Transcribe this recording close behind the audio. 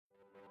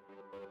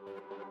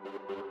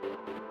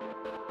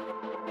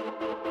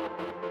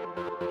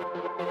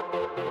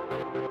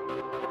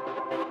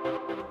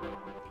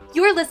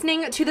You're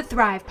listening to the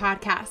Thrive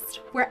Podcast,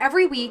 where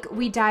every week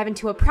we dive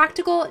into a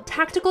practical,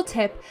 tactical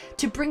tip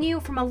to bring you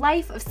from a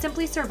life of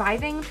simply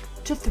surviving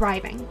to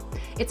thriving.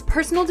 It's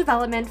personal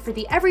development for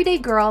the everyday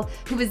girl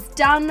who is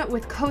done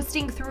with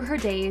coasting through her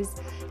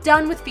days,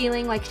 done with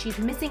feeling like she's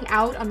missing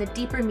out on the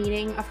deeper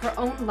meaning of her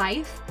own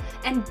life,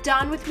 and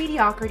done with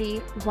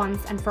mediocrity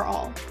once and for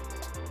all.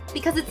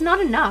 Because it's not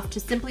enough to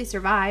simply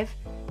survive,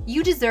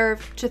 you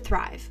deserve to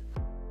thrive.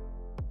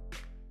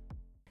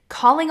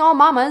 Calling all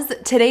mamas,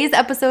 today's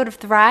episode of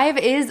Thrive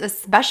is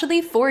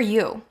especially for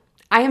you.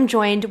 I am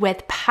joined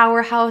with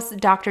powerhouse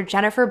Dr.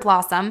 Jennifer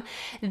Blossom,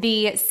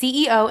 the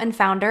CEO and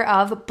founder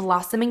of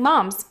Blossoming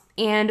Moms,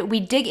 and we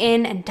dig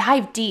in and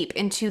dive deep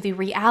into the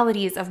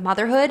realities of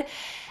motherhood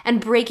and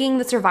breaking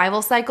the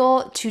survival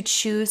cycle to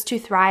choose to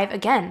thrive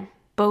again,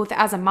 both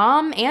as a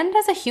mom and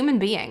as a human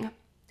being.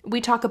 We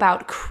talk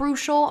about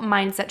crucial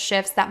mindset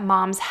shifts that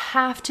moms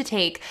have to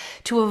take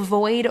to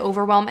avoid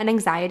overwhelm and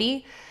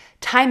anxiety,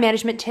 time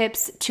management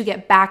tips to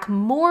get back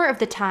more of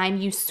the time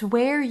you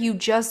swear you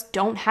just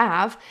don't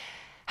have,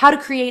 how to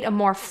create a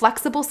more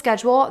flexible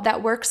schedule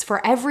that works for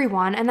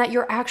everyone and that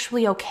you're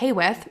actually okay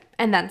with,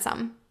 and then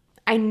some.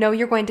 I know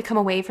you're going to come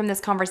away from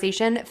this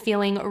conversation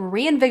feeling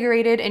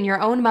reinvigorated in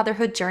your own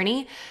motherhood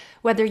journey,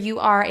 whether you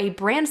are a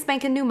brand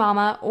spanking new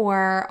mama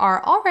or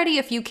are already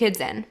a few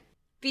kids in.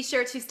 Be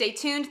sure to stay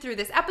tuned through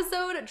this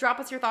episode, drop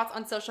us your thoughts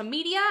on social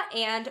media,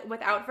 and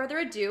without further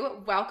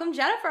ado, welcome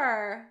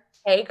Jennifer.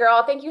 Hey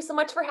girl, thank you so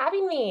much for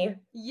having me.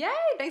 Yay,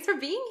 thanks for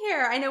being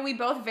here. I know we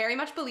both very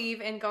much believe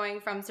in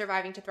going from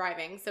surviving to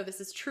thriving, so this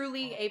is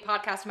truly a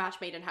podcast match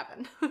made in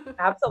heaven.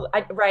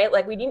 Absolutely, right?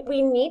 Like we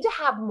need to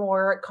have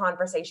more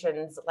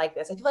conversations like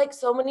this. I feel like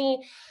so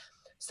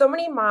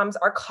many moms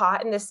are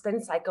caught in this spin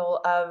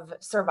cycle of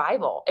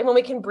survival. And when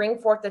we can bring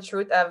forth the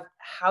truth of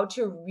how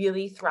to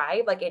really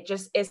thrive, like it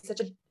just is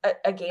such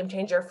a game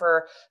changer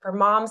for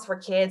moms, for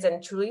kids,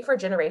 and truly for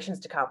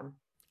generations to come.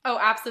 Oh,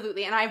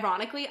 absolutely. And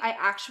ironically, I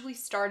actually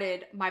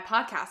started my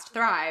podcast,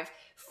 Thrive,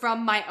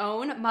 from my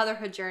own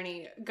motherhood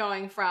journey,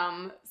 going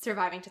from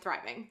surviving to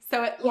thriving.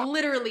 So it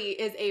literally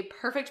is a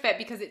perfect fit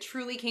because it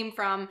truly came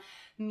from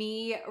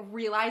me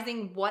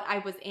realizing what I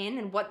was in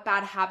and what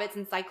bad habits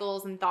and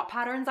cycles and thought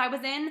patterns I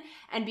was in,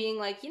 and being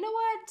like, you know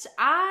what?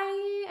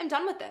 I am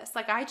done with this.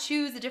 Like, I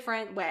choose a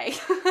different way.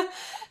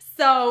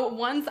 So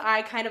once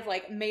I kind of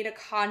like made a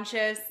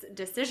conscious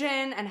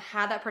decision and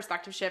had that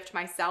perspective shift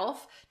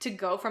myself to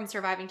go from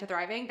surviving to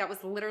thriving, that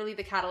was literally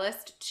the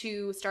catalyst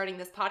to starting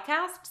this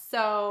podcast.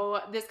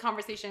 So this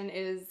conversation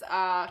is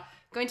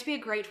going to be a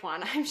great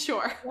one, I'm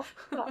sure.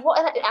 Well,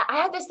 and I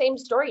have the same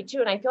story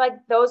too. And I feel like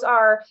those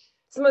are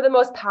some of the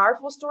most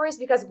powerful stories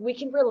because we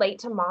can relate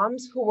to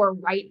moms who are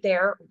right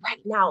there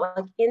right now,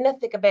 like in the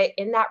thick of it,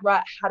 in that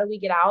rut. How do we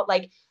get out?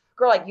 Like,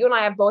 girl, like you and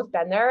I have both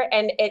been there.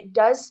 And it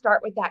does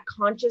start with that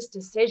conscious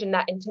decision,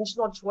 that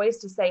intentional choice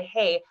to say,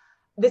 hey,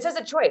 this is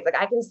a choice. Like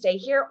I can stay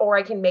here or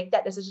I can make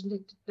that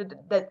decision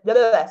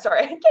sorry,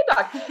 I can't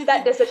talk.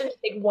 That decision to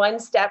take one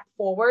step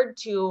forward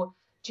to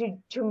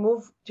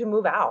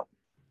move out.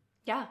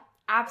 Yeah.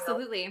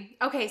 Absolutely.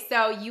 Okay,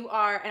 so you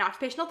are an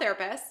occupational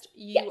therapist.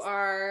 You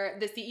are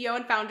the CEO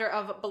and founder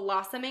of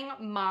Blossoming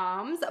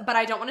Moms, but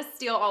I don't want to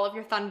steal all of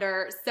your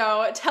thunder.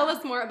 So tell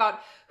us more about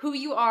who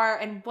you are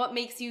and what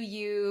makes you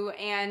you,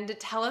 and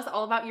tell us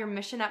all about your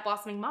mission at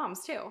Blossoming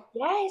Moms too.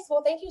 Yes.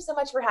 Well, thank you so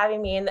much for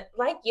having me. And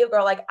like you,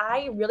 girl, like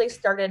I really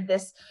started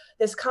this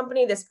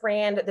company, this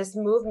brand, this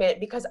movement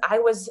because I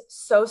was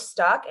so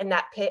stuck in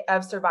that pit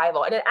of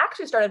survival. And it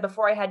actually started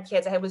before I had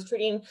kids. I was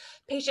treating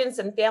patients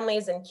and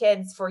families and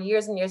kids for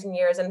years and years and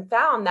years, and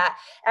found that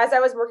as I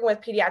was working with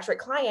pediatric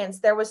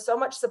clients, there was so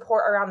much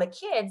support around the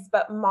kids,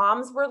 but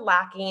moms were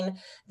lacking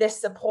this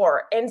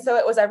support. And so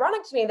it was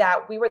ironic to me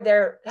that we were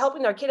there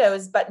helping their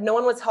kiddos, but no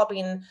one was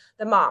helping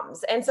the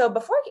moms. And so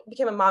before I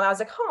became a mom, I was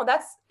like, oh,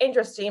 that's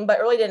interesting, but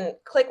it really didn't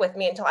click with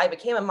me until I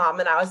became a mom.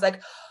 And I was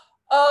like,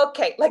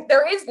 okay, like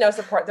there is no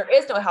support, there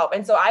is no help.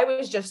 And so I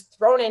was just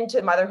thrown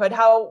into motherhood,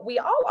 how we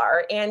all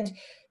are, and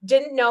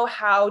didn't know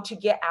how to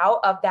get out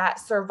of that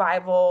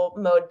survival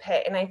mode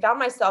pit. And I found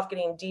myself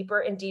getting deeper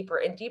and deeper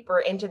and deeper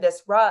into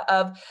this rut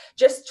of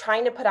just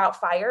trying to put out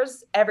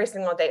fires every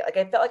single day. Like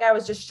I felt like I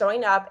was just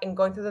showing up and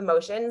going through the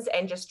motions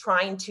and just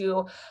trying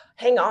to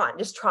hang on,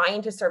 just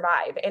trying to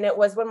survive. And it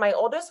was when my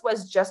oldest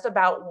was just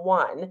about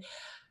 1,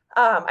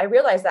 I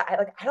realized that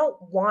I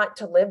don't want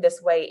to live this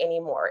way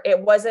anymore.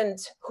 It wasn't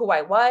who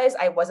I was.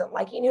 I wasn't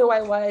liking who I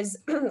was.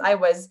 I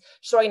was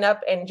showing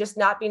up and just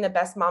not being the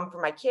best mom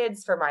for my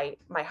kids, for my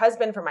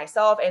husband, for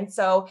myself. And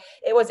so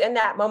it was in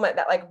that moment,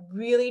 that like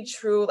really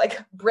true, like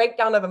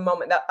breakdown of a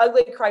moment, that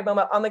ugly cry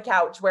moment on the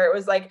couch where it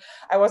was like,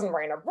 I wasn't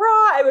wearing a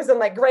bra. I was in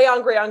like gray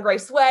on gray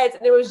sweats.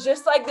 And it was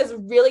just like this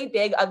really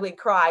big, ugly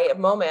cry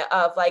moment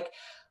of like,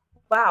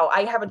 wow,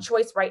 I have a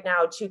choice right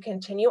now to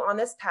continue on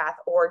this path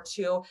or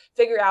to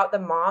figure out the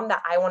mom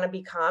that I want to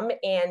become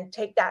and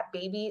take that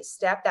baby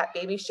step, that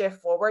baby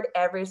shift forward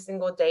every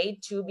single day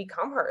to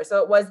become her.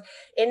 So it was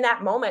in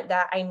that moment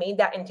that I made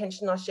that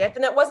intentional shift.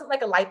 And it wasn't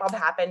like a light bulb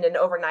happened and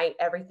overnight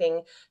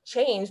everything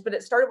changed, but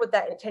it started with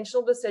that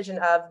intentional decision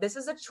of this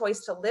is a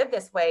choice to live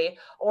this way,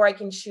 or I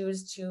can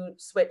choose to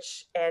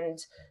switch and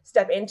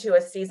step into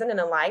a season in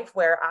a life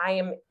where I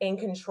am in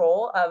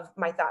control of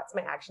my thoughts,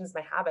 my actions,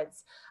 my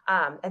habits.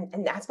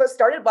 And that's what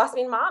started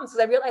Blossoming Moms.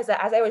 Because I realized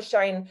that as I was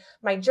sharing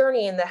my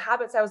journey and the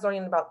habits I was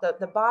learning about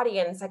the body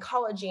and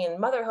psychology and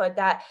motherhood,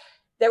 that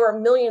there were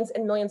millions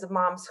and millions of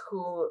moms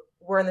who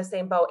were in the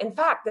same boat. In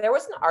fact, there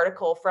was an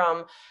article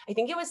from, I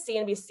think it was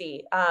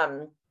CNBC,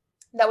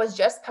 that was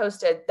just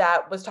posted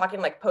that was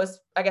talking like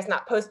post, I guess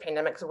not post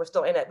pandemic, so we're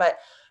still in it, but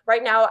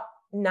right now,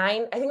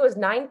 I think it was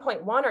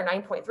 9.1 or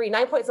 9.3,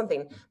 9 point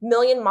something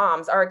million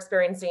moms are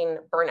experiencing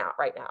burnout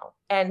right now.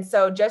 And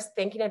so just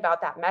thinking about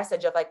that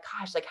message of like,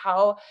 gosh, like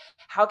how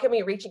can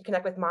we reach and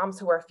connect with moms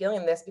who are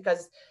feeling this?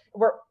 Because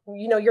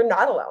you're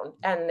not alone.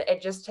 And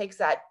it just takes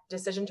that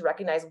decision to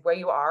recognize where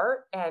you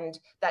are and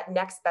that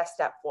next best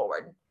step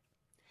forward.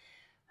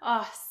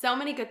 Oh, so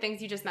many good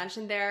things you just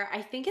mentioned there.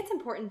 I think it's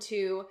important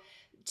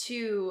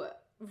to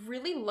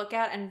really look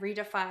at and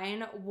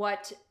redefine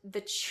what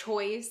the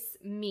choice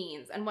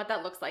means and what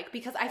that looks like,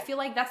 because I feel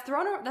like that's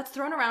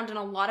thrown around in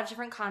a lot of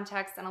different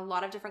contexts and a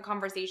lot of different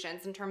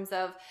conversations in terms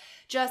of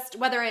just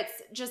whether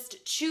it's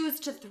just choose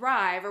to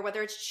thrive or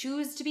whether it's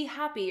choose to be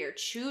happy or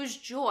choose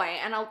joy.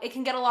 And it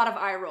can get a lot of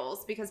eye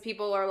rolls because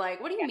people are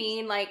like, what do you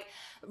mean? Like,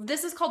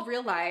 this is called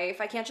real life.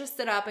 I can't just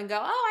sit up and go,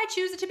 oh, I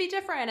choose it to be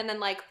different, and then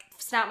like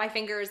snap my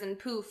fingers and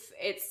poof,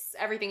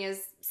 everything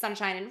is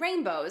sunshine and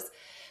rainbows.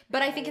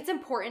 But I think it's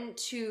important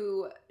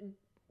to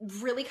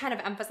really kind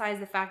of emphasize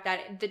the fact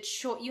that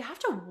you have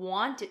to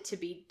want it to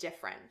be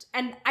different.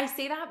 And I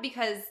say that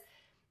because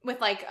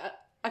with like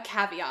a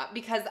caveat,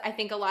 because I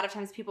think a lot of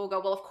times people go,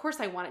 well, of course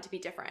I want it to be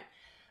different.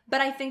 But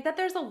I think that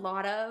there's a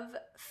lot of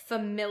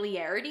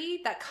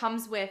familiarity that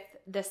comes with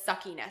the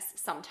suckiness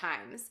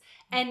sometimes.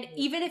 And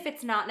even if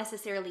it's not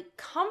necessarily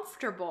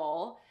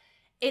comfortable,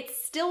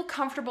 it's still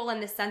comfortable in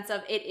the sense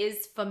of it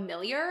is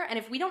familiar. And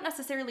if we don't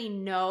necessarily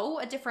know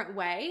a different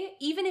way,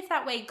 even if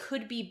that way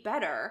could be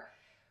better,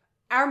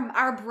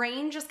 our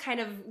brain just kind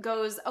of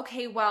goes,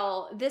 okay,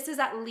 well, this is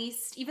at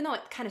least, even though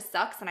it kind of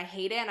sucks and I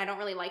hate it and I don't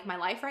really like my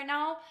life right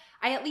now,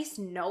 I at least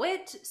know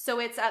it. So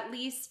it's at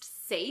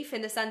least safe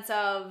in the sense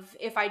of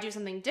if I do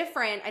something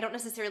different, I don't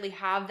necessarily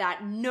have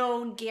that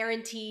known,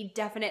 guaranteed,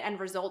 definite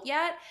end result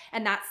yet.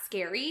 And that's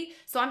scary.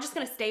 So I'm just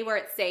going to stay where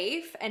it's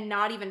safe and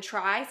not even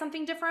try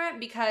something different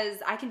because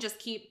I can just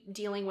keep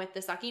dealing with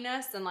the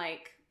suckiness and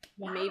like,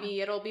 maybe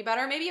it'll be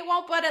better, maybe it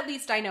won't, but at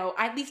least I know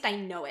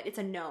it. It's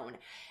a known.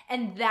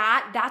 And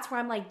that's where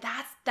I'm like,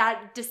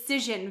 that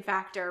decision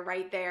factor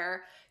right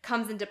there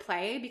comes into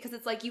play, because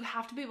it's like you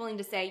have to be willing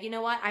to say, you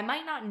know what, I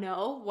might not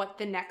know what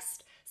the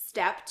next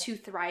step to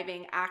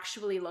thriving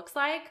actually looks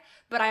like,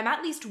 but I'm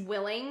at least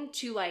willing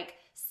to like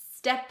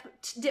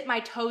dip my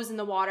toes in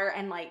the water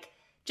and like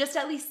just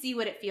at least see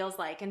what it feels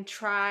like and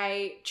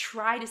try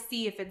to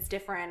see if it's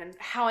different and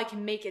how I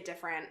can make it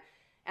different.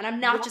 And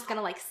I'm not just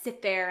gonna like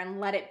sit there and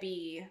let it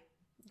be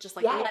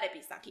let it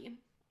be sucky.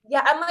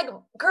 Yeah, I'm like,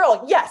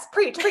 girl, yes,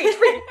 preach. That's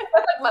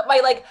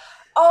like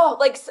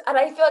and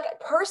I feel like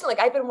personally,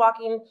 like I've been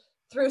walking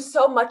through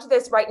so much of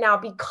this right now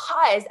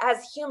because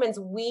as humans,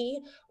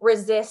 we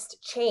resist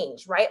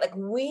change, right? Like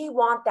we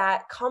want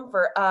that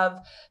comfort of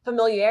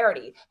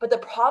familiarity. But the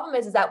problem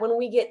is that when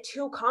we get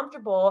too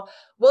comfortable,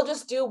 we'll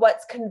just do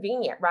what's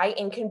convenient, right?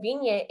 And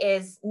convenient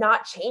is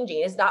not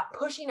changing, is not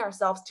pushing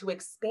ourselves to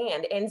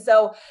expand. And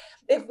so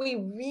if we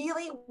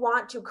really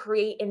want to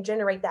create and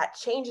generate that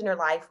change in our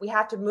life, we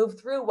have to move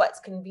through what's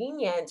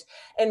convenient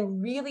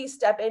and really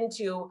step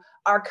into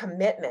our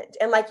commitment.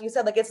 And like you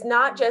said, like it's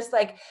not just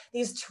like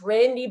these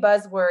trendy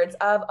buzzwords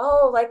of,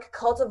 oh, like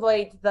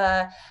cultivate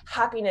the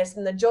happiness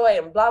and the joy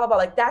and blah, blah, blah.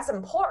 Like that's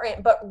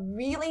important, but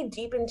really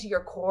deep into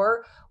your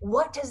core,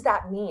 what does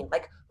that mean?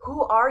 Like,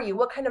 who are you?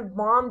 What kind of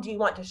mom do you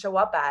want to show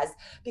up as?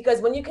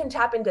 Because when you can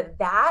tap into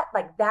that,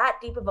 like that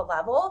deep of a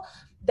level,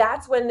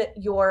 that's when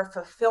your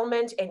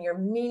fulfillment and your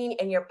meaning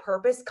and your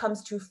purpose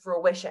comes to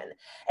fruition.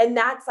 And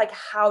that's like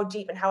how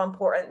deep and how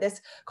important this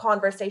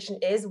conversation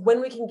is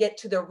when we can get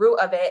to the root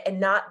of it and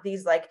not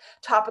these like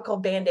topical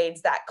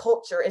band-aids that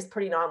culture is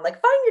putting on, like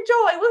find your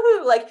joy,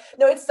 woohoo. Like,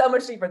 no, it's so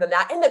much deeper than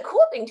that. And the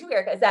cool thing too,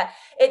 Erica, is that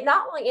it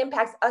not only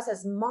impacts us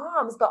as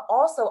moms, but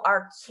also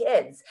our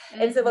kids.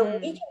 And so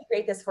when we can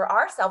create this for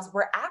ourselves,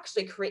 we're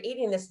actually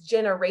creating this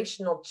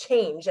generational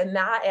change. And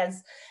that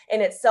is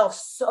in itself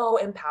so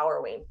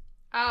empowering.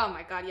 Oh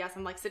my God, yes.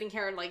 I'm like sitting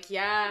here like,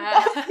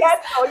 yeah.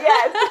 Yes. Oh,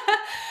 yes.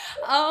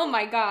 Oh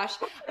my gosh.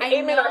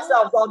 Aiming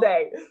ourselves all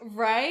day.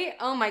 Right?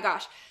 Oh my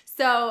gosh.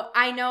 So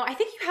I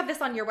think you have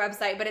this on your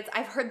website, but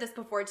I've heard this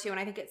before too, and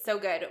I think it's so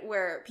good,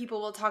 where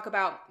people will talk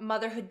about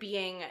motherhood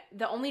being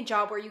the only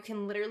job where you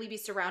can literally be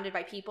surrounded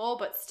by people,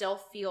 but still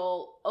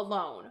feel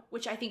alone,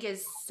 which I think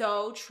is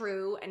so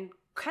true and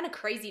kind of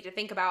crazy to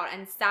think about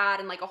and sad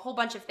and like a whole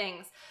bunch of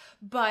things.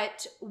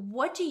 But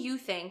what do you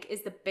think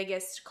is the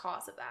biggest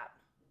cause of that?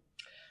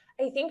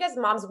 I think as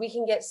moms, we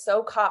can get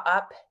so caught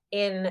up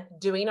in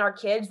doing our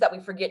kids that we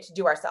forget to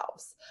do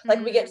ourselves.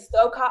 Like we get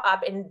so caught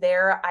up in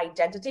their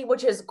identity,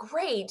 which is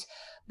great,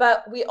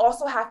 but we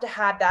also have to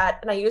have that,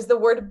 and I use the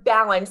word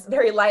balance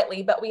very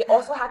lightly, but we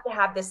also have to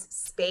have this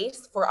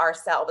space for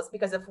ourselves,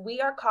 because if we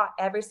are caught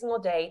every single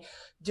day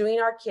doing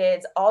our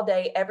kids all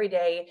day, every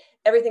day,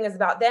 everything is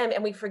about them,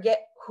 and we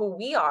forget who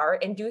we are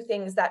and do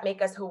things that make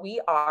us who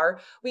we are,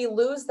 we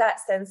lose that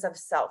sense of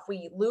self.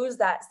 We lose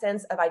that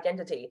sense of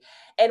identity.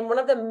 And one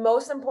of the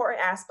most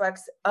important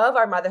aspects of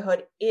our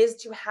motherhood is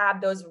to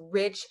have those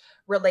rich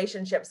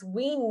relationships.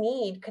 We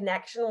need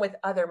connection with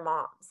other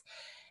moms.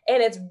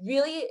 And it's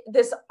really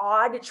this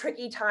odd,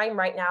 tricky time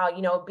right now,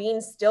 being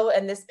still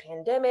in this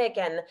pandemic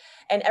and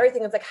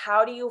everything. It's like,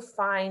 how do you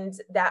find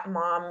that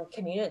mom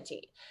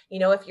community?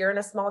 If you're in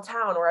a small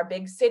town or a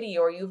big city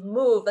or you've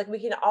moved, like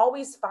we can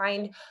always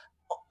find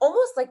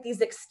almost like these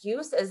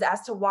excuses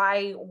as to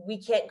why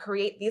we can't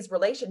create these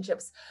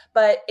relationships.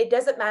 But it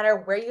doesn't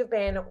matter where you've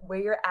been, where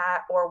you're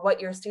at, or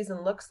what your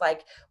season looks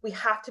like. We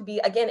have to be,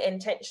 again,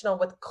 intentional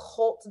with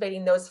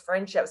cultivating those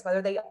friendships,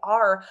 whether they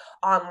are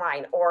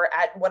online or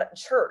at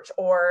church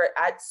or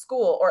at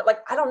school, or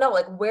like, I don't know,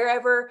 like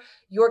wherever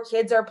your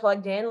kids are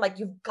plugged in, like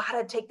you've got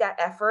to take that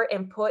effort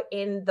and put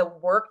in the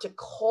work to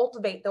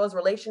cultivate those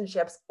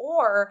relationships,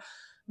 or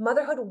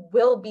motherhood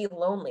will be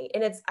lonely.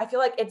 And I feel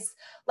like it's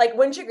like,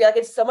 wouldn't you agree? Like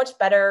it's so much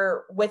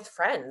better with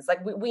friends.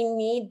 Like we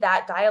need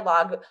that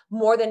dialogue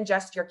more than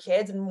just your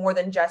kids and more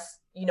than just,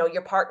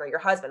 your partner, your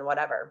husband,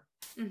 whatever.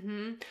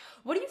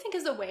 What do you think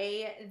is a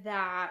way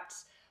that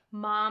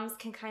moms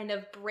can kind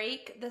of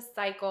break the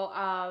cycle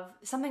of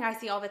something I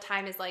see all the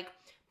time is like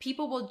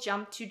people will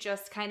jump to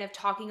just kind of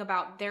talking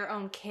about their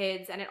own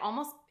kids, and it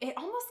almost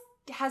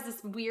has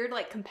this weird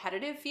like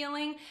competitive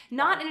feeling,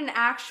 not in an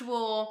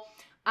actual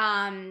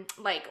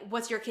like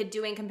what's your kid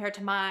doing compared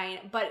to mine,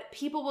 but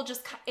people will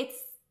just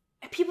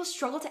people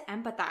struggle to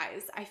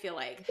empathize, I feel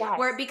like. Yes.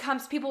 Where it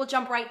becomes people will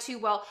jump right to,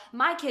 well,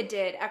 my kid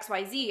did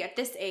XYZ at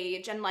this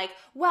age, and like,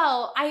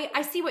 well,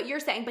 I see what you're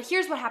saying, but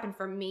here's what happened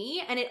for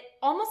me. And it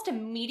almost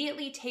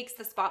immediately takes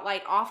the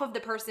spotlight off of the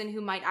person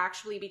who might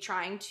actually be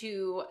trying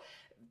to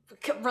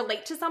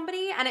relate to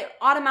somebody, and it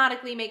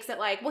automatically makes it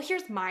like, well,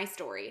 here's my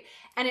story.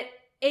 And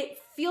it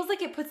feels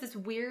like it puts this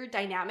weird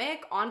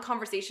dynamic on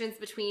conversations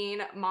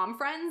between mom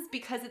friends,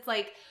 because it's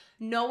like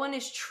no one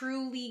is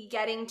truly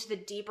getting to the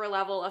deeper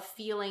level of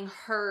feeling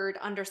heard,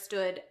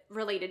 understood,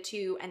 related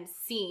to, and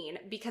seen,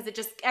 because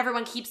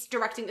everyone keeps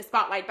directing the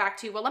spotlight back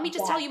to, well, let me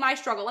just tell you my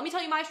struggle. Let me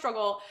tell you my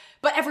struggle.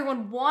 But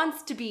everyone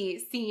wants to be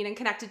seen and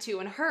connected to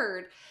and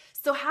heard.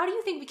 So how do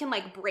you think we can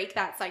like break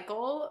that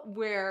cycle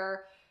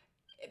where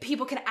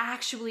people can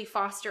actually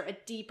foster a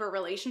deeper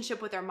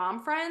relationship with their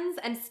mom friends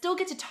and still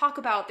get to talk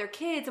about their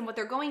kids and what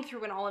they're going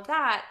through and all of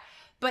that,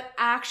 but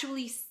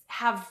actually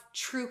have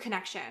true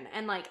connection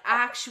and like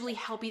actually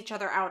help each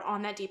other out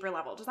on that deeper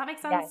level? Does that make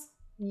sense?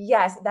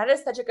 Yes, that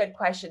is such a good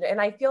question. And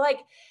I feel like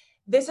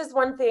this is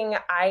one thing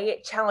I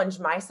challenge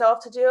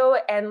myself to do,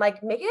 and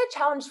like make it a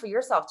challenge for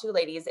yourself too,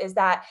 ladies, is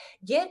that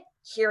get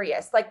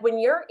curious. Like when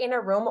you're in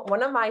a room,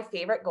 one of my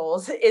favorite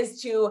goals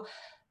is to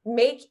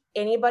make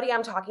anybody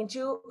I'm talking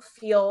to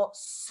feel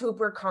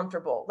super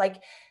comfortable.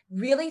 Like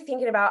really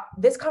thinking about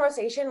this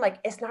conversation, like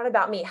it's not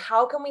about me.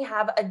 How can we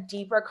have a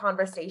deeper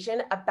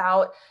conversation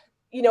about,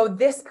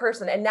 this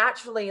person? And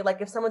naturally,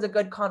 like if someone's a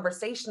good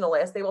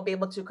conversationalist, they will be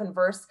able to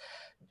converse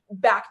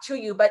back to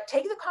you, but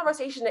take the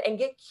conversation and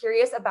get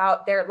curious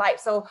about their life.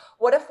 So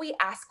what if we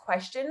ask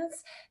questions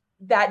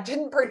that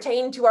didn't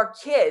pertain to our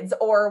kids?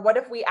 Or what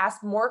if we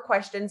ask more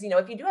questions,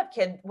 if you do have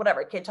kid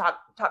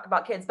talk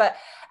about kids, but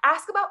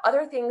ask about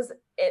other things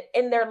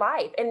in their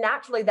life. And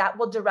naturally that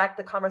will direct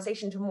the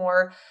conversation to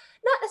more,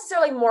 not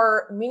necessarily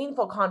more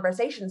meaningful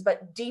conversations,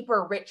 but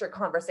deeper, richer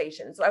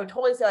conversations. So I would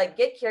totally say like,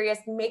 get curious,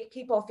 make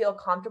people feel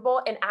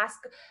comfortable, and ask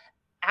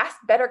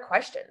better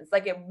questions.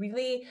 Like it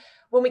really,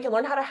 when we can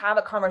learn how to have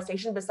a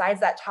conversation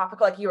besides that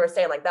topic, like you were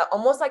saying, like that,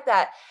 almost like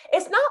that,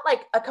 it's not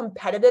like a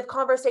competitive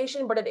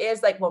conversation, but it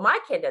is like, well, my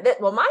kid did this.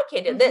 Well, my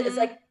kid did this. It's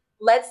like,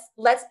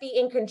 let's be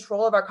in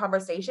control of our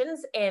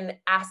conversations and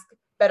ask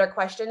better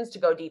questions to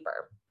go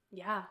deeper.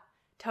 Yeah,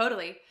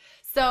 totally.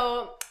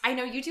 So I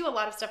know you do a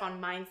lot of stuff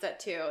on mindset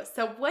too.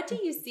 So what do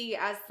you see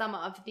as some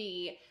of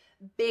the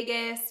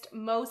biggest,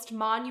 most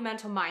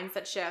monumental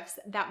mindset shifts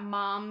that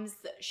moms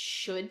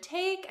should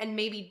take and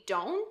maybe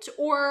don't,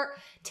 or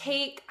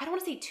take, I don't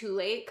want to say too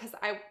late, because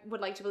I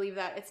would like to believe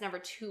that it's never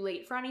too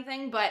late for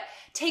anything, but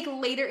take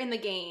later in the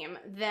game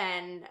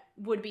than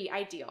would be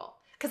ideal?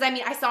 Because I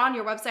mean, I saw on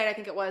your website, I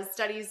think it was,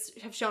 studies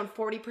have shown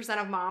 40%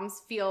 of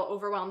moms feel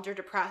overwhelmed or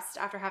depressed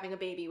after having a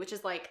baby, which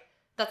is like,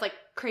 that's like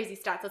crazy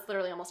stats. That's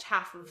literally almost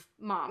half of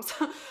moms.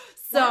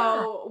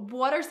 So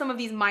what are some of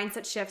these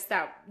mindset shifts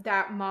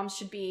that moms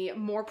should be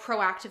more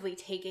proactively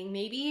taking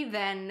maybe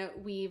than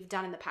we've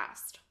done in the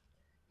past?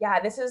 Yeah,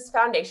 this is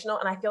foundational.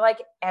 And I feel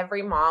like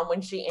every mom,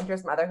 when she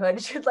enters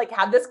motherhood, should like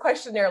have this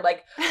questionnaire.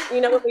 Like,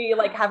 when we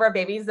like have our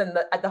babies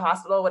at the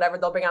hospital, whatever,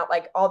 they'll bring out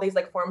like all these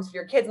like forms for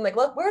your kids and like,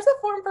 look, where's the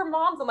form for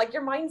moms? And like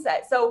your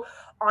mindset. So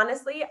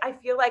honestly, I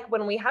feel like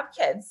when we have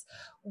kids,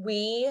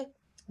 we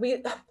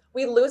we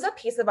we lose a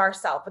piece of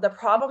ourself. But the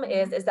problem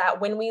is that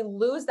when we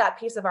lose that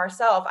piece of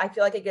ourself, I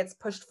feel like it gets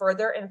pushed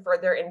further and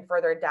further and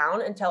further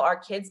down until our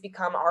kids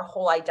become our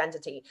whole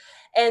identity.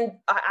 And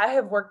I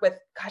have worked with,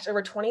 gosh,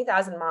 over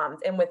 20,000 moms.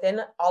 And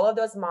within all of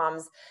those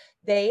moms,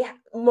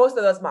 most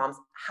of those moms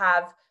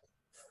have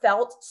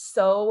felt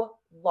so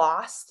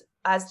lost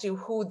as to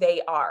who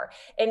they are.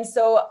 And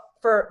so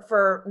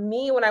for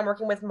me, when I'm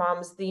working with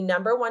moms, the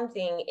number one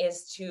thing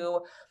is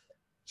to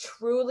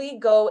truly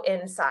go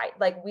inside.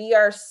 Like we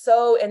are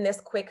so in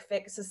this quick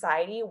fix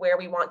society where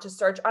we want to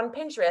search on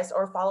Pinterest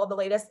or follow the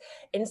latest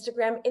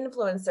Instagram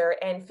influencer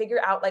and figure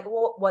out like,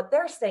 well, what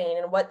they're saying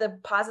and what the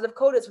positive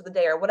code is for the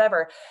day or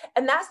whatever.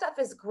 And that stuff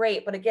is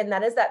great. But again,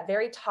 that is that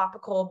very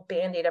topical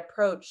band-aid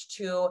approach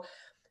to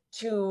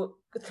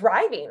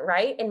thriving,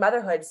 right, in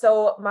motherhood.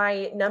 So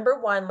my number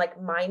one like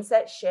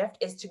mindset shift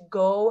is to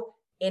go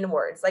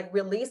inwards, like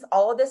release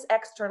all of this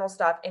external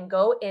stuff and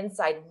go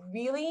inside.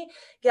 Really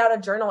get out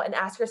a journal and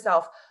ask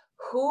yourself,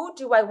 who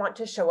do I want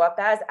to show up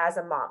as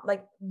a mom?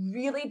 Like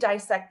really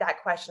dissect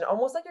that question,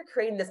 almost like you're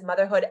creating this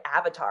motherhood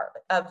avatar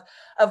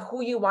of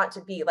who you want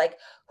to be. Like,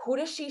 who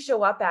does she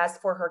show up as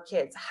for her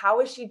kids?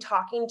 How is she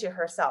talking to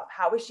herself?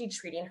 How is she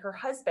treating her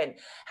husband?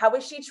 How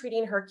is she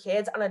treating her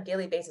kids on a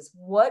daily basis?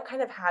 What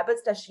kind of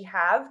habits does she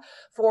have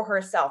for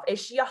herself?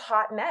 Is she a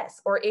hot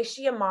mess, or is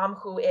she a mom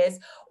who is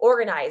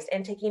organized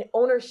and taking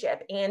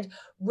ownership and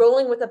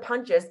rolling with the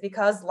punches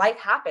because life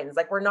happens?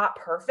 Like, we're not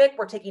perfect.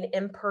 We're taking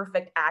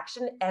imperfect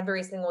action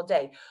every single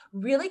day.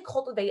 Really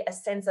cultivate a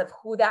sense of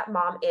who that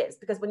mom is,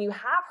 because when you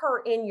have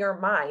her in your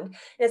mind,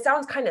 and it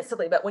sounds kind of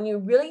silly, but when you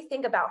really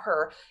think about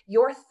her,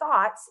 your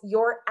thoughts,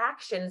 your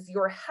actions,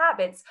 your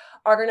habits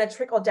are going to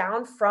trickle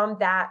down from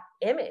that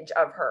image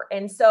of her.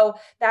 And so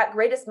that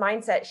greatest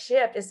mindset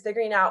shift is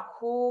figuring out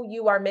who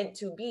you are meant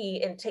to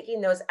be and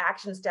taking those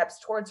action steps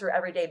towards her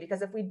every day.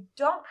 Because if we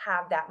don't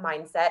have that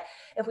mindset,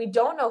 if we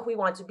don't know who we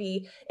want to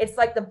be, it's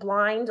like the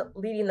blind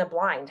leading the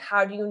blind.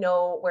 How do you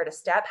know where to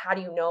step? How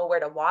do you know where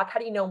to walk? How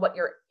do you know what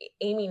you're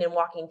aiming and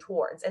walking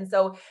towards? And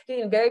so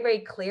getting very, very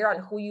clear on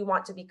who you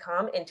want to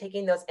become and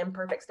taking those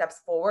imperfect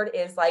steps forward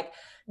is like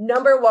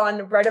number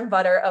one bread and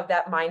butter of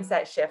that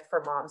mindset shift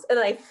for moms. And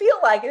I feel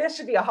like this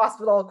should be a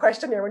hospital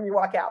questionnaire when you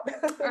walk out.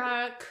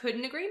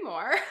 Couldn't agree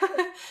more.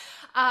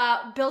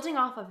 Building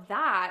off of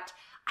that,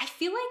 I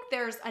feel like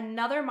there's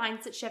another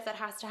mindset shift that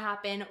has to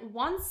happen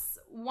once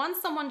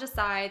someone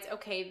decides,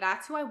 okay,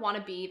 that's who I want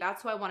to be,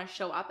 that's who I want to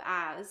show up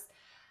as.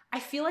 I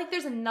feel like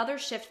there's another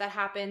shift that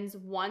happens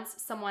once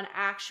someone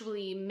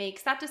actually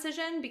makes that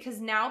decision,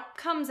 because now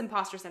comes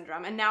imposter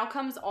syndrome, and now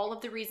comes all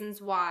of the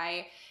reasons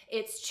why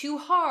it's too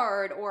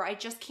hard, or I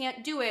just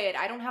can't do it.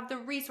 I don't have the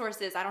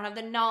resources. I don't have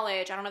the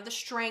knowledge. I don't have the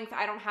strength.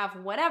 I don't have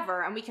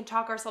whatever. And we can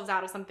talk ourselves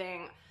out of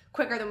something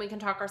quicker than we can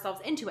talk ourselves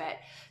into it.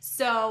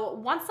 So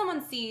once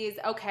someone sees,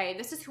 okay,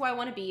 this is who I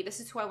want to be, this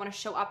is who I want to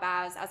show up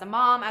as a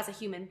mom, as a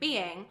human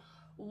being,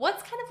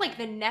 what's kind of like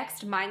the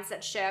next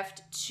mindset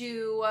shift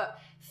to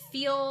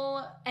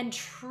feel and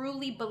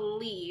truly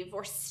believe,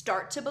 or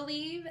start to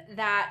believe,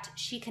 that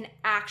she can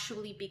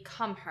actually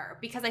become her?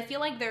 Because I feel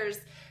like there's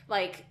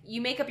like,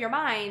 you make up your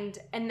mind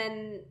and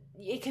then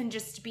it can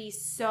just be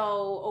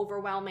so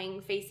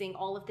overwhelming facing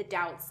all of the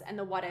doubts and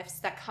the what ifs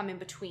that come in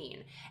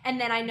between.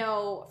 And then I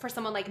know for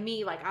someone like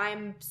me, like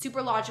I'm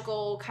super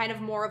logical, kind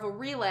of more of a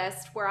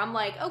realist, where I'm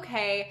like,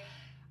 okay,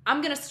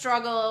 I'm going to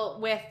struggle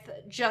with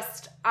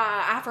just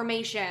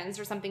affirmations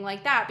or something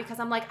like that, because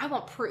I'm like, I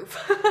want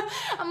proof.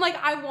 I'm like,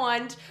 I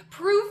want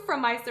proof from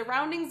my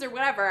surroundings or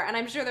whatever. And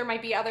I'm sure there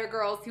might be other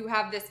girls who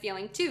have this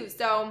feeling too.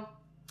 So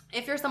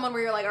if you're someone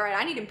where you're like, all right,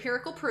 I need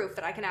empirical proof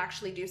that I can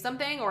actually do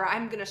something, or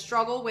I'm going to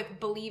struggle with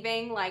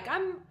believing like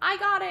I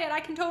got it, I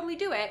can totally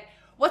do it,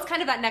 what's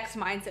kind of that next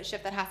mindset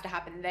shift that has to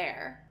happen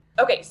there?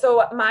 Okay,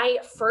 so my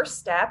first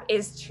step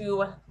is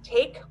to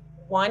take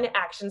one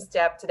action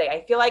step today.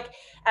 I feel like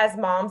as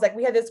moms, like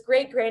we have this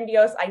great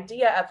grandiose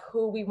idea of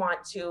who we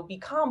want to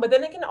become, but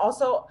then it can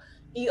also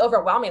be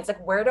overwhelming. It's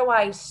like, where do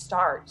I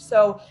start?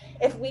 So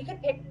if we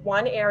could pick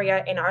one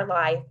area in our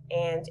life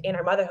and in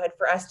our motherhood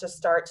for us to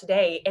start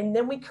today, and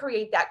then we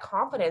create that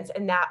confidence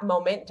and that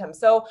momentum.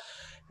 So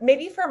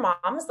maybe for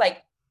moms,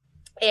 like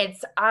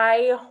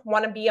I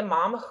want to be a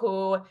mom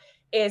who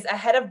is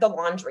ahead of the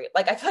laundry.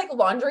 Like, I feel like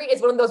laundry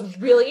is one of those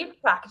really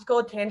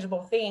practical,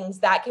 tangible things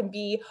that can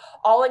be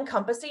all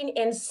encompassing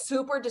and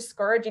super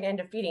discouraging and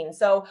defeating.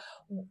 So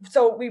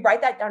we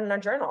write that down in our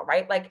journal,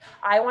 right? Like,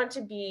 I want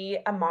to be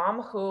a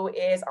mom who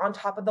is on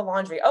top of the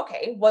laundry.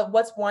 Okay,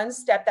 what's one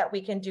step that we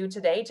can do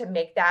today to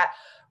make that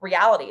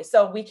reality.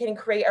 So we can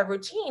create a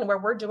routine where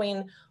we're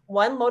doing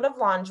one load of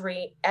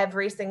laundry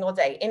every single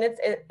day in its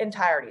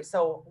entirety.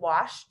 So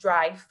wash,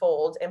 dry,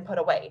 fold, and put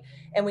away.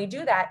 And we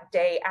do that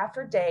day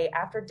after day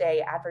after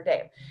day after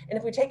day. And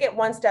if we take it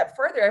one step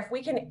further, if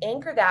we can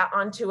anchor that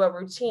onto a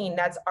routine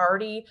that's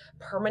already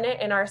permanent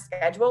in our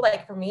schedule,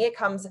 like for me, it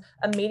comes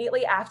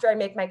immediately after I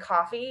make my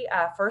coffee,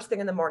 first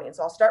thing in the morning.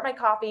 So I'll start my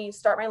coffee,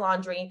 start my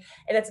laundry,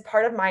 and it's a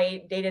part of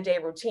my day-to-day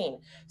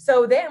routine.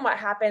 So then what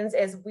happens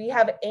is we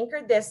have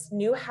anchored this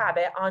new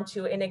habit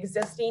onto an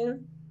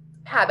existing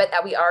habit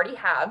that we already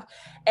have,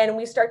 and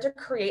we start to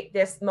create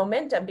this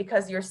momentum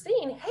because you're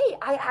seeing, hey,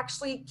 I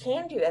actually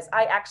can do this,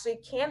 I actually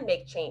can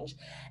make change.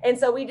 And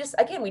so we just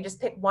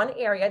pick one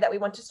area that we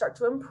want to start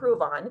to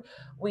improve on,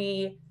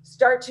 we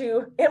start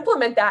to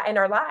implement that in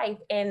our life,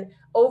 and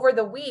over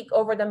the week,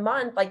 over the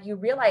month, like you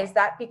realize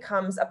that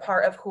becomes a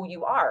part of who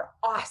you are.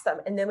 Awesome.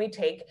 And then we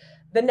take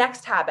the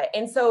next habit.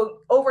 And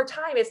so over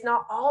time, it's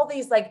not all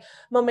these like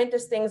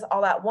momentous things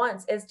all at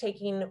once. It's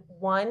taking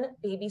one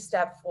baby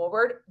step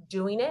forward,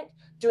 doing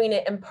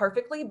it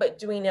imperfectly, but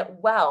doing it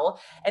well,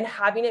 and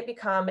having it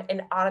become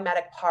an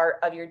automatic part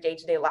of your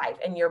day-to-day life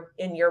and your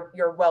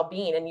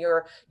well-being and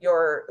your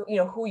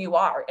who you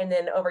are. And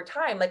then over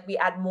time, like we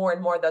add more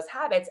and more of those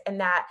habits, and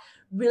that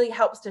really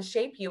helps to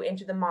shape you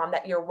into the mom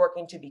that you're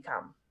working to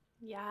become.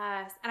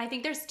 Yes. And I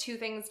think there's two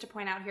things to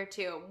point out here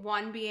too.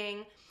 One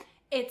being,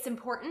 it's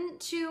important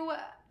to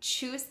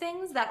choose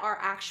things that are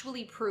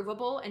actually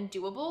provable and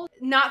doable,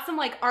 not some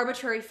like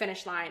arbitrary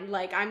finish line,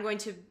 like I'm going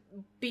to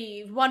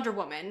be Wonder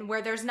Woman,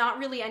 where there's not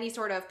really any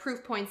sort of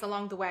proof points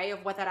along the way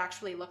of what that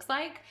actually looks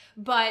like.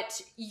 But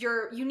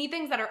you need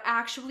things that are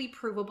actually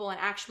provable and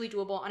actually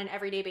doable on an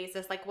everyday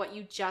basis, like what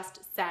you just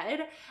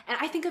said. And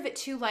I think of it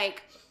too,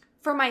 like,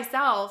 for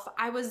myself,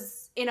 I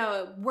was in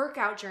a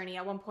workout journey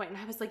at one point, and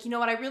I was like, you know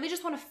what, I really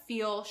just want to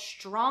feel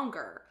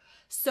stronger.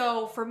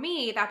 So for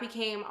me, that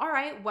became, all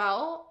right,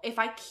 well, if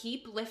I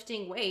keep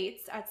lifting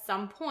weights, at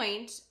some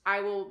point,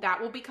 that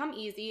will become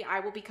easy. I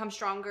will become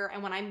stronger.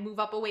 And when I move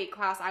up a weight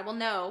class, I will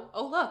know,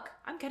 oh, look,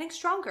 I'm getting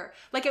stronger.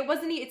 Like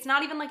it's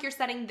not even like you're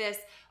setting this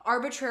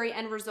arbitrary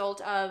end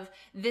result of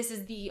this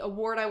is the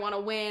award I want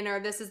to win, or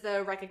this is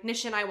the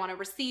recognition I want to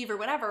receive, or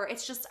whatever.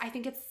 It's just, I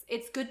think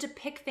it's good to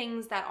pick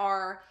things that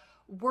are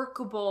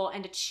workable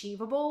and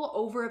achievable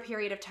over a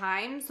period of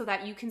time so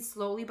that you can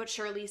slowly but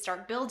surely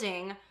start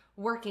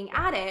working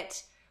at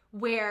it,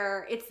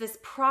 where it's this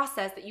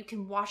process that you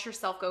can watch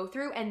yourself go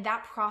through, and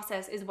that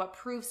process is what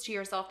proves to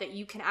yourself that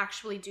you can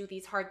actually do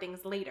these hard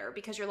things later,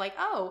 because you're like,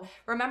 oh,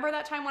 remember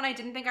that time when I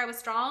didn't think I was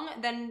strong?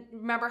 Then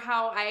remember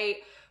how I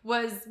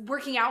was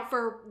working out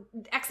for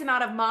X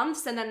amount of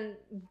months and then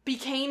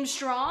became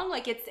strong?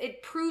 Like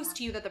it proves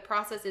to you that the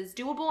process is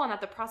doable and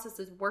that the process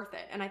is worth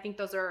it. And I think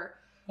those are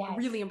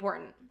really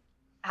important.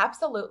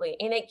 Absolutely.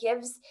 And it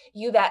gives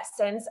you that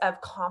sense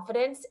of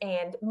confidence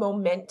and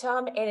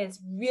momentum. And it's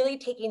really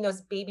taking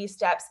those baby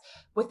steps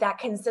with that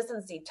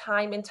consistency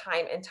time and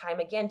time and time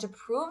again to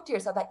prove to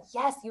yourself that,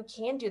 yes, you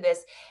can do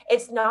this.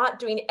 It's not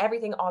doing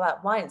everything all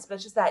at once, but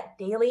it's just that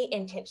daily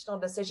intentional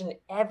decision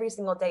every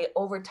single day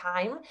over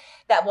time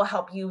that will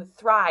help you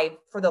thrive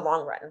for the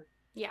long run.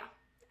 Yeah.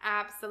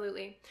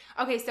 Absolutely.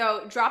 Okay,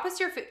 so drop us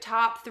your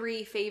top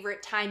 3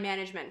 favorite time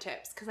management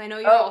tips, because I know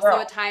you're also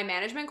a time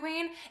management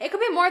queen. It could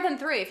be more than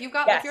 3. If you've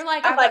got, if you're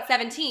like, I've got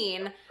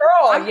 17,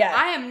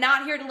 I am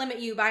not here to limit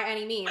you by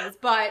any means,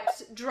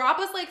 but drop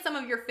us like some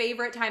of your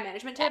favorite time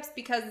management tips,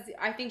 because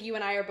I think you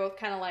and I are both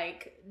kind of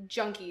like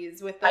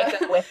junkies with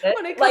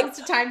when it comes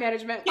to time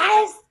management.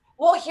 Yes.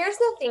 Well, here's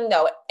the thing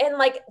though, and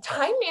like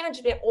time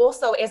management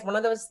also is one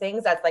of those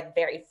things that's like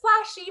very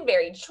flashy,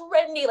 very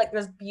trendy, like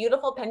there's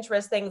beautiful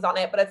Pinterest things on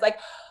it, but it's like,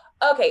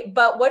 okay,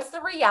 but what's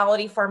the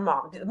reality for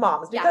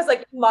moms? Because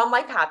like mom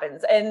life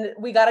happens and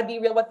we got to be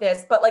real with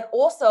this, but like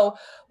also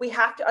we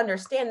have to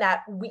understand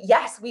that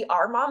we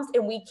are moms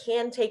and we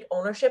can take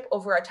ownership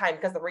over our time,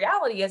 because the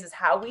reality is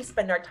how we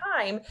spend our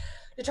time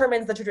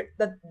determines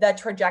the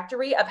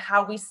trajectory of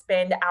how we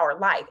spend our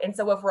life. And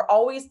so if we're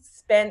always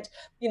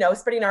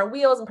spinning our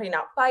wheels and putting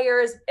out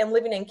fires and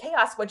living in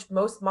chaos, which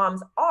most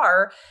moms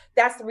are,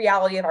 that's the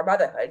reality of our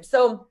motherhood.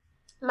 So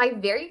my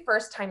very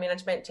first time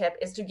management tip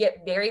is to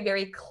get very,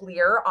 very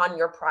clear on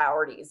your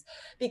priorities,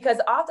 because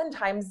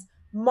oftentimes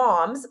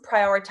moms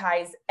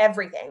prioritize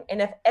everything.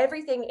 And if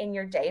everything in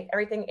your day, if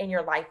everything in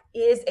your life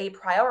is a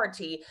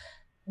priority,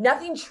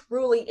 nothing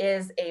truly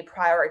is a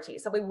priority.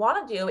 So what we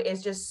want to do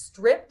is just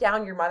strip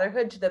down your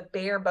motherhood to the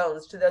bare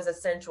bones, to those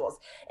essentials,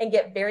 and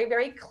get very,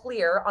 very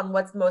clear on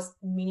what's most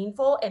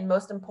meaningful and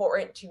most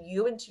important to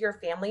you and to your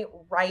family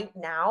right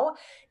now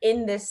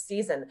in this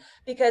season.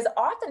 Because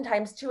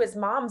oftentimes too, as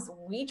moms,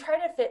 we try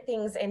to fit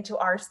things into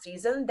our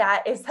season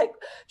that is like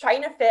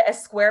trying to fit a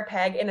square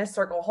peg in a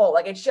circle hole.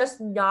 Like it's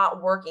just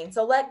not working.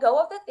 So let go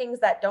of the things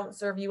that don't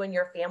serve you and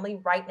your family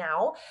right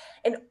now,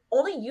 and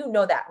only you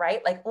know that,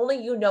 right? Like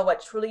only you know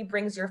what truly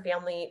brings your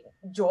family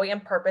joy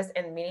and purpose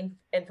and meaning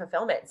and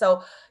fulfillment.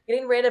 So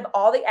getting rid of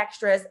all the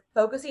extras,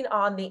 focusing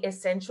on the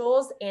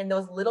essentials and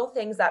those little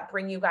things that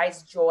bring you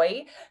guys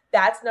joy.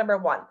 That's number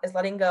one, is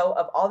letting go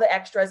of all the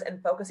extras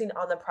and focusing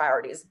on the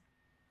priorities.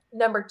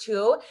 Number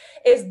two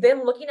is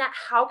then looking at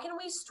how can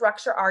we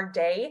structure our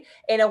day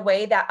in a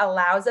way that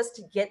allows us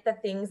to get the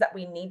things that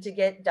we need to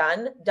get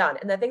done,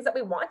 and the things that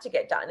we want to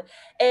get done.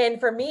 And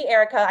for me,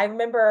 Erica, I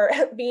remember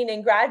being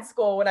in grad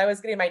school when I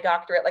was getting my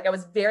doctorate, like I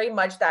was very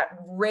much that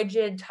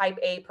rigid type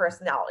A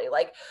personality.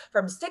 Like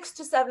from 6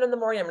 to 7 in the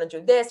morning, I'm going to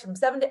do this. From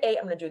 7 to 8,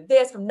 I'm going to do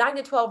this. From 9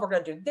 to 12, we're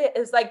going to do this.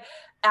 It's like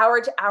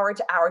hour to hour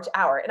to hour to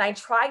hour. And I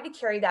tried to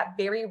carry that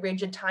very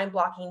rigid time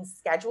blocking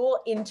schedule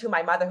into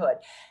my motherhood,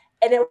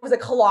 and it was a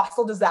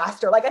colossal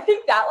disaster. Like, I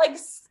think that like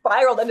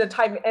spiraled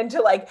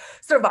into like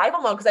survival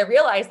mode, because I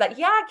realized that,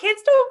 yeah,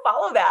 kids don't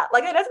follow that.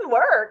 Like, it doesn't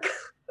work.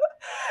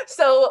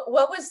 So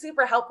what was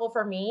super helpful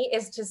for me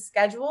is to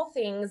schedule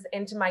things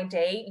into my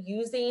day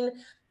using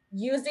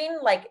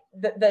like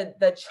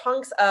the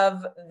chunks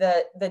of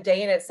the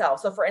day in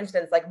itself. So for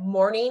instance, like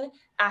morning,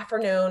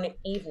 afternoon,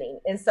 evening.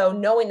 And so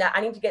knowing that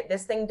I need to get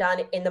this thing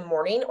done in the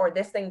morning or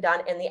this thing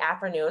done in the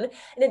afternoon.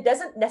 And it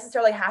doesn't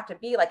necessarily have to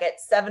be like at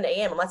 7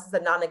 a.m. unless it's a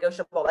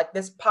non-negotiable, like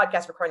this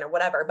podcast recording or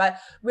whatever, but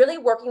really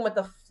working with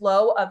the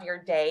flow of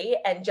your day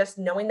and just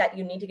knowing that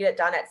you need to get it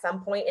done at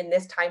some point in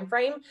this time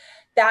frame.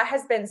 That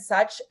has been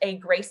such a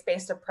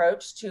grace-based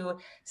approach to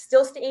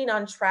still staying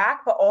on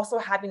track, but also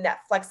having that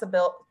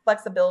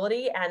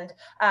flexibility and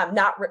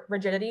not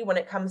rigidity when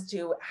it comes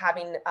to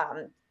having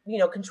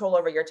control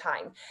over your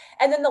time.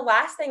 And then the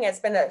last thing that's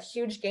been a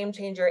huge game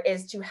changer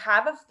is to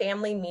have a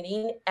family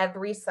meeting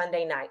every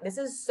Sunday night. This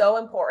is so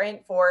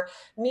important for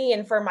me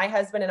and for my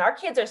husband, and our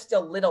kids are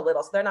still little,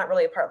 so they're not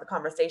really a part of the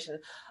conversation,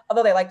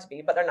 although they like to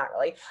be, but they're not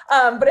really.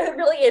 But it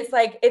really is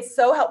like, it's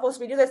so helpful.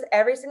 So we do this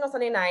every single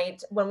Sunday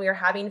night when we are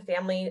having a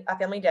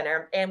family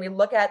dinner, and we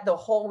look at the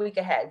whole week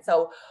ahead.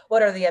 So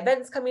what are the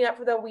events coming up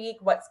for the week?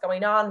 What's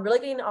going on? Really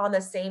getting on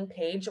the same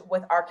page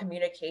with our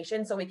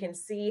communication so we can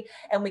see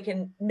and we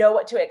can know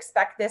what to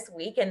expect this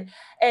week.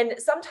 And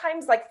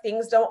sometimes like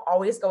things don't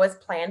always go as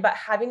planned, but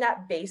having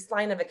that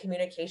baseline of a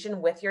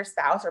communication with your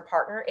spouse or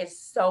partner is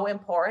so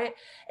important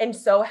and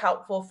so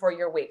helpful for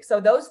your week. So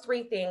those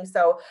three things.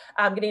 So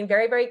getting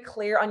very, very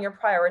clear on your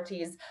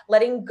priorities,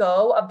 letting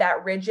go of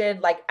that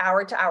rigid, like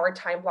hour to hour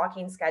time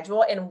blocking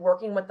schedule, and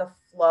working with the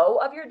flow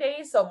of your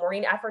days. So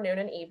morning, afternoon,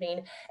 and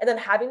evening, and then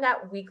having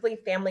that weekly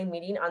family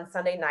meeting on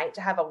Sunday night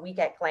to have a week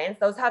at glance.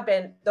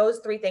 Those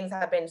three things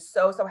have been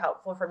so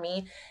helpful for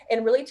me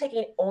in really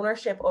taking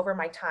ownership over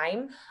my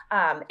time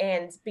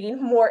and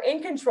being more in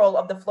control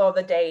of the flow of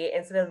the day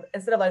instead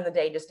of letting the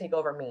day just take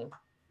over me.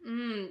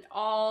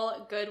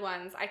 All good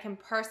ones. I can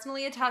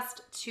personally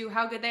attest to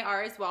how good they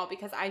are as well,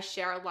 because I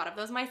share a lot of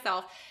those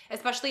myself.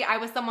 Especially, I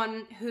was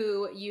someone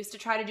who used to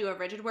try to do a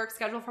rigid work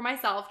schedule for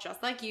myself,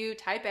 just like you,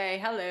 type A,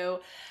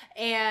 hello.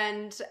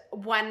 And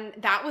when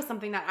that was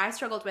something that I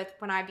struggled with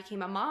when I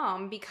became a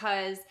mom,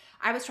 because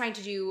I was trying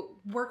to do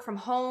work from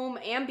home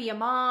and be a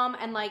mom.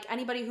 And like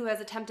anybody who has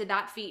attempted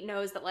that feat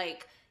knows that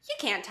like, you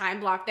can't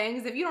time block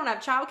things if you don't have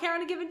childcare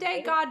on a given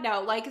day. God,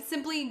 no. Like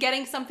simply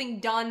getting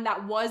something done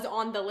that was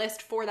on the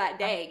list for that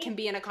day can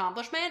be an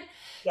accomplishment.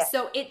 Yes.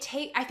 So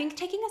I think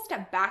taking a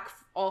step back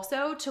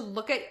also to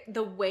look at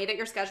the way that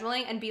you're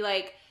scheduling and be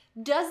like,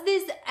 does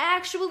this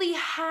actually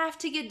have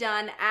to get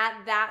done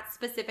at that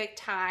specific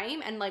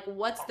time? And like,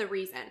 what's the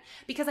reason?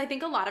 Because I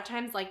think a lot of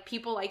times like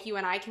people like you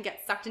and I can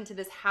get sucked into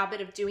this habit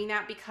of doing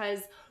that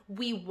because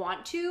we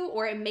want to,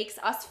 or it makes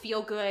us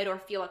feel good or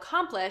feel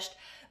accomplished.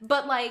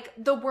 But like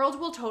the world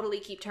will totally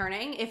keep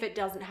turning if it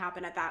doesn't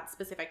happen at that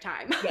specific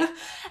time. Yeah.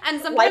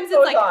 And sometimes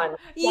it's like,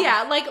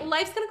 like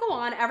life's going to go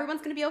on.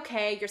 Everyone's going to be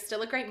okay. You're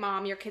still a great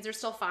mom. Your kids are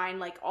still fine.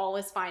 Like all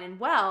is fine and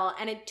well.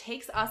 And it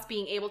takes us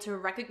being able to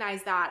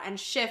recognize that and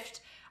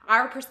shift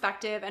our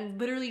perspective and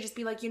literally just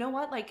be like, you know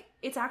what? Like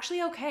it's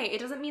actually okay. It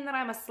doesn't mean that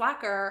I'm a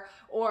slacker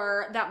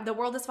or that the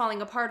world is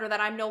falling apart or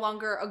that I'm no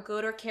longer a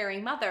good or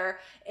caring mother.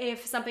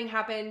 If something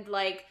happened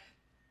like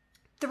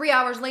 3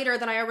 hours later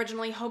than I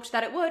originally hoped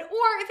that it would,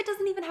 or if it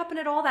doesn't even happen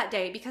at all that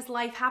day, because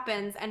life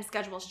happens and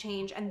schedules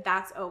change and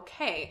that's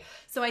okay.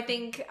 So I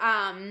think,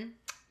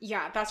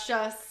 that's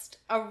just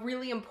a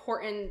really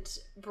important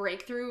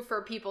breakthrough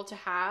for people to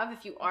have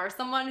if you are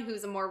someone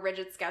who's a more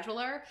rigid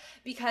scheduler,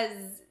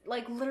 because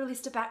like literally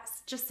sit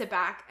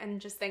back and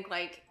just think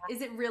like,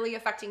 is it really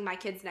affecting my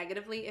kids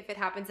negatively if it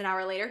happens an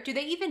hour later? Do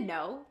they even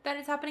know that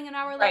it's happening an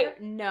hour later?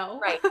 Right. No.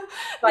 Right.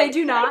 They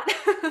do not.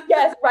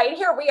 Yes. Right.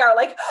 Here we are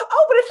like,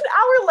 oh, but it's an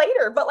hour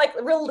later, but like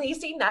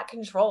releasing that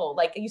control,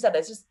 like you said,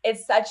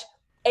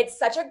 it's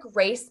such a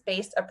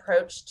grace-based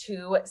approach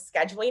to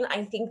scheduling.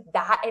 I think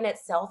that in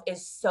itself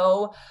is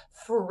so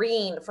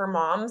freeing for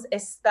moms,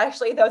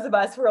 especially those of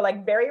us who are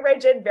like very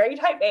rigid, very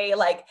type A,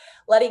 like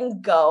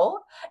letting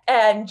go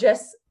and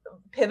just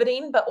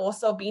pivoting, but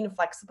also being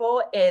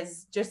flexible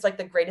is just like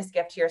the greatest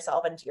gift to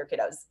yourself and to your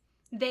kiddos.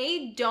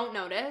 They don't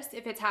notice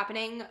if it's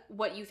happening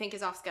what you think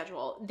is off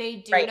schedule. They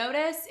do Right.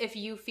 notice if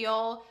you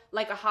feel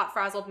like a hot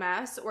frazzled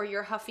mess, or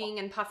you're huffing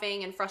and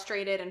puffing and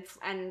frustrated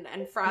and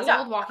Yeah.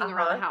 frazzled walking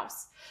around the Uh-huh.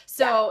 house. Yeah.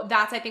 So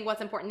that's, I think,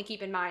 what's important to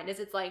keep in mind is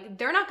it's like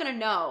they're not going to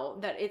know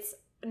that it's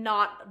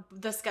not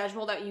the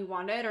schedule that you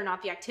wanted or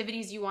not the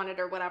activities you wanted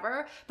or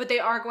whatever, but they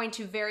are going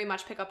to very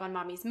much pick up on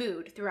mommy's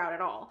mood throughout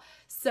it all.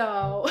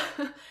 So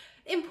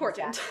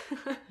important.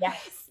 Exactly.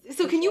 Yes,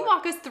 So for can you sure.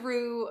 walk us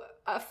through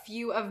a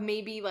few of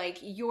maybe like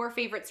your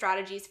favorite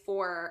strategies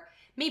for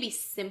maybe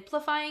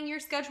simplifying your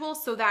schedule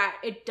so that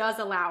it does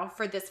allow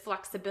for this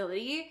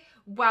flexibility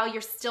while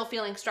you're still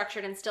feeling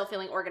structured and still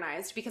feeling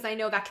organized? Because I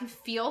know that can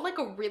feel like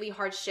a really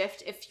hard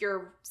shift if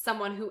you're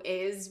someone who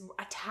is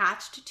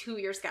attached to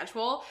your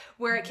schedule,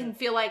 where it Mhm. can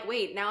feel like,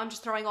 wait, now I'm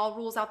just throwing all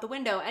rules out the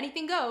window.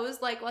 Anything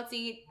goes, like let's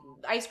eat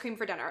ice cream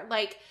for dinner.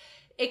 Like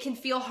it can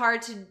feel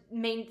hard to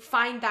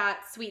find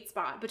that sweet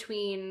spot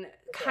between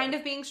For kind sure.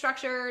 of being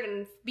structured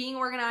and being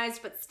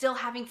organized, but still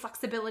having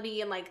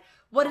flexibility and like,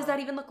 what does Yeah. that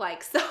even look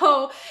like?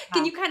 So,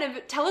 can Yeah. you kind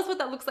of tell us what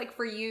that looks like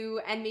for you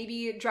and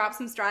maybe drop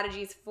some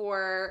strategies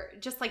for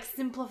just like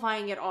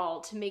simplifying it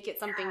all to make it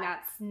something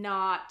that's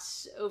not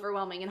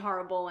overwhelming and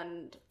horrible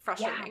and Yeah.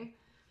 frustrating?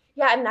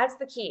 Yeah, and that's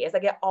the key is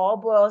like it all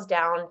boils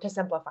down to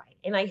simplifying.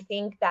 And I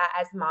think that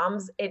as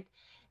moms, it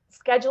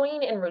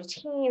scheduling and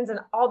routines and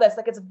all this,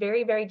 like it's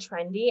very, very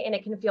trendy and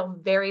it can feel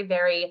very,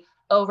 very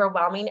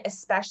overwhelming,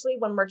 especially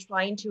when we're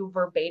trying to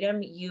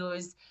verbatim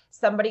use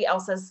somebody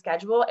else's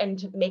schedule and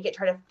to make it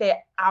try to fit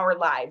our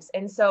lives.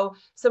 And so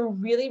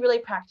some really, really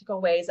practical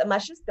ways, and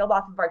let's just build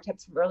off of our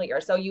tips from earlier.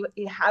 So you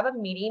have a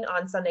meeting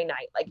on Sunday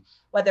night, like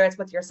whether it's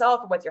with yourself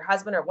or with your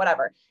husband or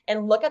whatever,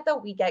 and look at the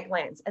week at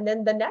glance. And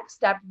then the next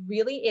step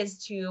really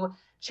is to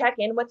check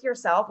in with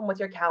yourself and with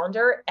your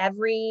calendar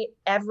every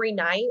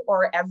night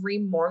or every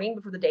morning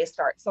before the day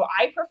starts. So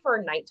I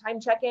prefer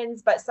nighttime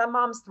check-ins, but some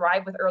moms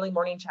thrive with early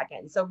morning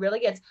check-ins. So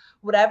really it's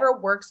whatever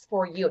works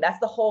for you. That's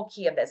the whole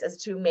key of this, is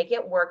to make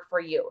it work for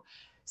you.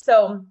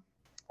 So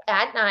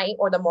at night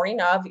or the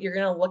morning of, you're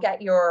going to look at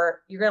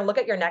your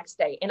next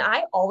day. And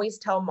I always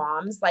tell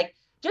moms, like,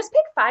 just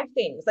pick 5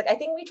 things. Like, I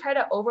think we try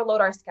to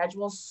overload our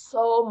schedules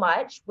so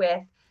much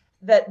with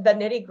the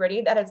nitty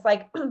gritty that it's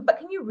like, but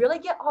can you really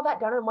get all that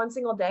done in one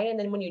single day? And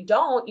then when you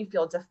don't, you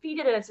feel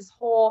defeated, and it's this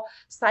whole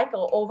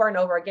cycle over and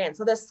over again.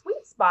 So the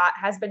sweet spot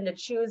has been to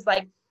choose,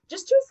 like,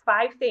 just choose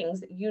 5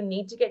 things that you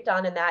need to get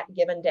done in that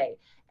given day.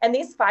 And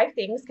these 5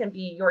 things can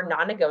be your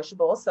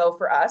non-negotiables. So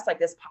for us, like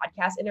this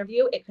podcast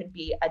interview, it could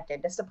be a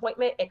dentist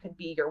appointment, it could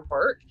be your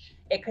work,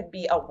 it could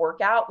be a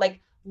workout. Like,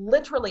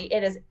 literally,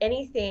 it is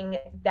anything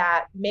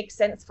that makes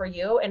sense for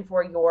you and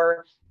for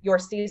your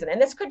season.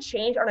 And this could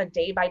change on a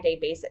day by day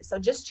basis. So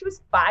just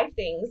choose 5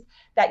 things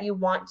that you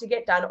want to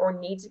get done or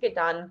need to get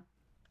done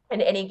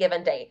in any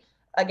given day.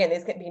 Again,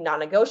 these can be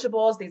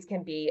non-negotiables, these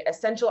can be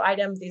essential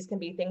items, these can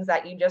be things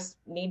that you just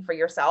need for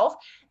yourself,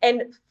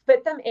 and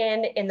fit them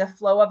in the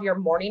flow of your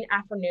morning,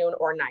 afternoon,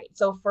 or night.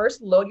 So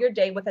first, load your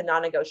day with a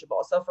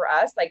non-negotiable. So for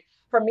us, like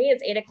for me,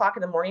 it's 8 o'clock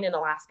in the morning in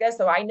Alaska.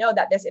 So I know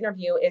that this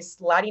interview is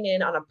sliding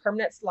in on a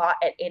permanent slot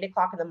at 8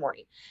 o'clock in the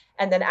morning.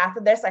 And then after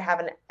this, I have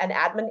an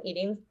admin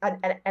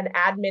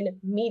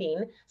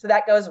meeting. So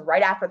that goes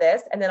right after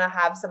this. And then I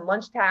have some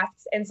lunch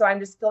tasks. And so I'm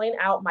just filling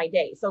out my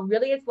day. So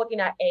really it's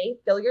looking at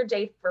fill your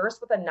day first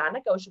with the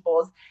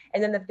non-negotiables,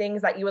 and then the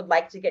things that you would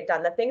like to get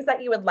done. The things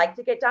that you would like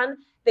to get done,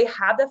 they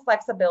have the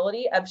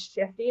flexibility of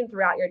shifting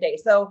throughout your day.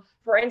 So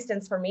for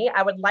instance, for me,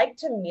 I would like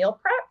to meal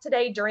prep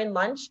today during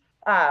lunch,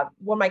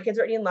 when my kids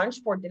are eating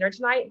lunch for dinner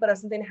tonight. But if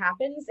something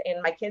happens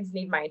and my kids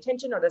need my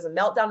attention or there's a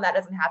meltdown, that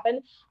doesn't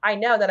happen, I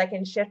know that I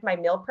can shift my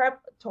meal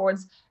prep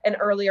towards an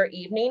earlier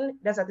evening.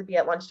 It doesn't have to be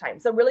at lunchtime.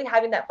 So really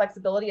having that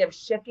flexibility of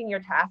shifting your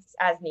tasks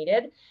as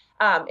needed,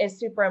 is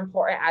super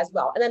important as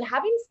well. And then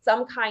having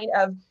some kind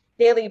of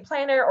daily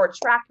planner or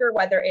tracker,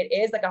 whether it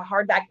is like a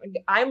hardback.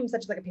 I'm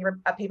such like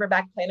a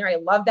paperback planner. I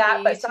love that.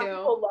 Me But some too.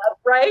 people love,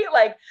 right?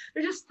 Like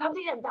there's just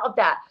something about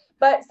that.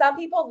 But some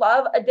people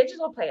love a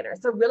digital planner.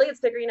 So really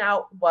it's figuring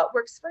out what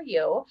works for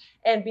you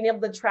and being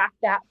able to track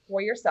that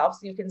for yourself so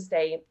you can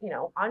stay,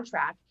 on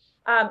track.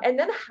 And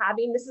then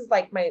having, this is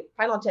like my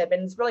final tip,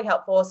 and it's really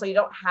helpful. So you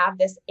don't have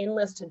this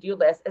endless to-do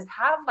list, is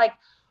have like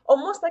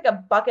almost like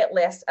a bucket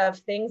list of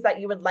things that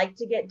you would like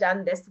to get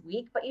done this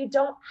week, but you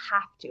don't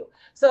have to.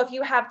 So if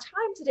you have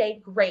time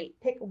today, great.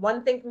 Pick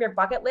one thing from your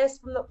bucket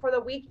list for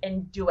the week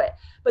and do it.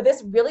 But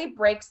this really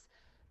breaks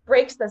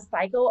the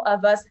cycle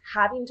of us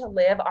having to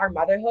live our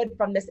motherhood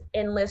from this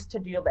endless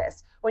to-do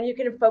list. When you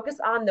can focus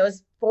on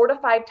those 4 to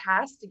 5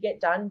 tasks to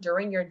get done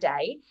during your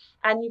day,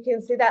 and you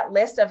can see that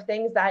list of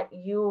things that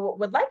you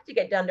would like to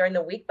get done during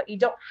the week, but you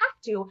don't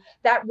have to,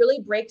 that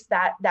really breaks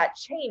that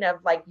chain of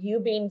like you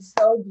being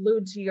so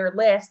glued to your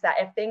list that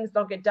if things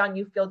don't get done,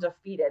 you feel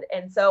defeated.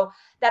 And so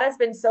that has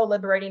been so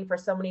liberating for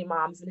so many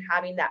moms, and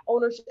having that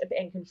ownership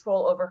and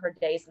control over her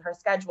days and her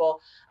schedule,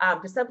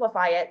 to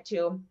simplify it,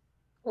 to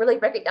really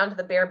break it down to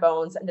the bare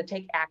bones and to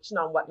take action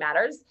on what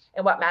matters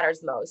and what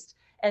matters most.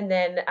 And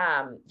then,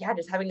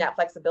 just having that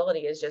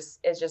flexibility is just,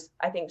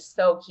 I think,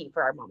 so key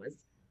for our mamas.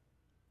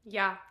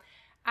 Yeah,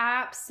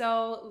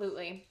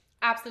 absolutely.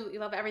 Absolutely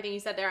love everything you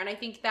said there. And I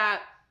think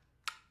that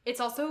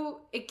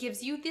it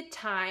gives you the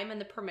time and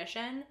the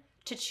permission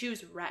to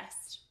choose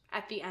rest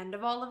at the end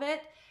of all of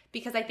it.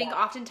 Because I think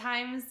Yeah.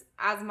 oftentimes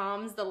as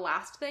moms, the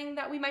last thing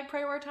that we might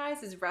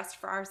prioritize is rest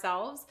for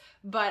ourselves.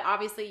 But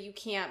obviously, you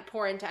can't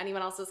pour into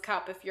anyone else's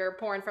cup if you're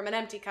pouring from an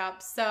empty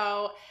cup.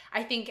 So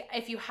I think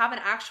if you have an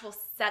actual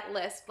set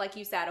list, like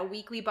you said, a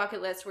weekly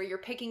bucket list where you're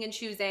picking and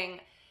choosing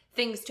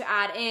things to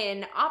add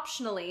in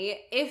optionally,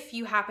 if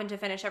you happen to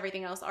finish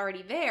everything else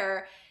already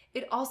there,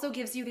 it also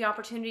gives you the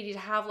opportunity to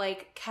have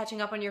like catching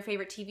up on your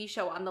favorite TV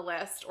show on the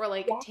list, or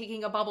like Yeah.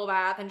 taking a bubble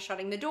bath and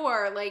shutting the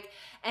door, like,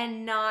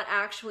 and not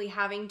actually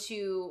having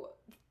to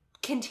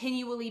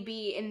continually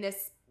be in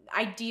this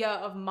idea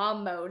of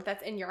mom mode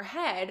that's in your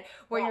head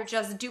where you're Yes.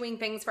 just doing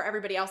things for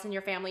everybody else in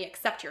your family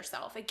except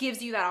yourself. It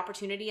gives you that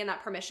opportunity and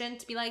that permission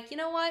to be like, you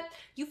know what?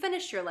 You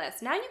finished your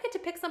list. Now you get to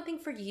pick something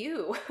for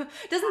you.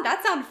 Doesn't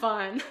that sound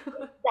fun?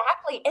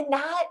 Exactly. And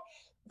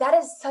that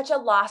is such a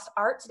lost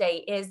art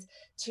today, is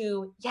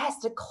to, yes,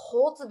 to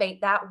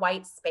cultivate that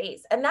white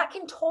space. And that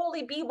can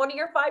totally be one of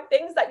your five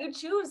things that you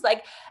choose.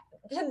 Like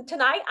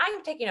tonight I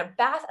am taking a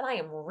bath and I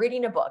am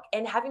reading a book,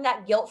 and having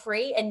that guilt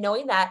free and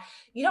knowing that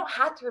you don't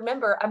have to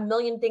remember a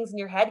million things in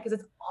your head because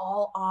it's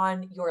all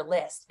on your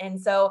list. And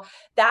so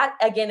that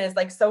again is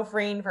like so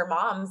freeing for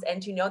moms,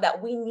 and to know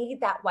that we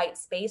need that white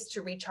space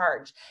to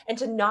recharge and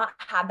to not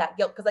have that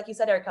guilt. Because like you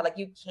said, Erica, like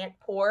you can't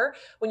pour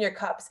when your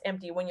cup's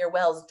empty, when your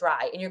well's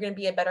dry, and you're going to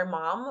be a better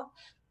mom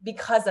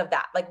because of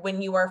that. Like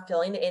when you are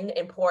filling in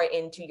and pour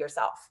into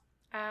yourself.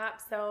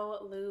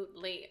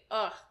 Absolutely.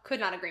 Ugh, could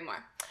not agree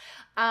more.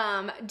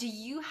 Do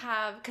you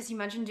have, because you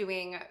mentioned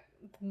doing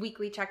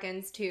weekly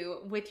check-ins too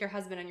with your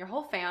husband and your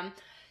whole fam,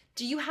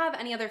 do you have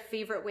any other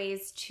favorite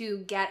ways to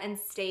get and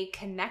stay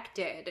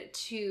connected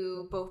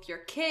to both your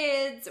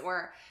kids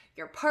or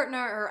your partner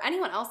or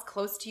anyone else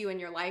close to you in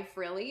your life,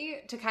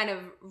 really, to kind of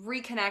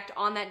reconnect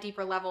on that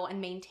deeper level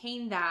and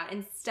maintain that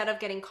instead of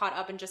getting caught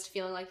up and just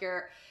feeling like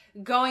you're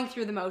going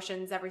through the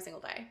motions every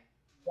single day?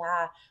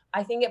 Yeah,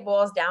 I think it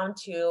boils down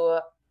to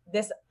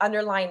this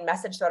underlying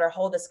message throughout our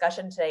whole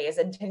discussion today is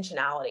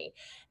intentionality.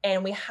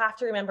 And we have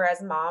to remember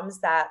as moms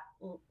that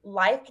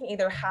life can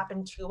either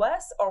happen to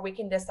us, or we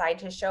can decide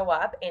to show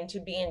up and to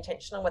be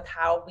intentional with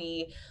how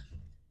we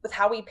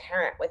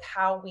parent, with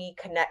how we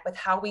connect, with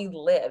how we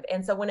live.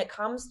 And so when it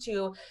comes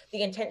to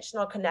the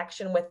intentional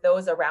connection with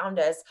those around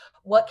us,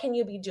 what can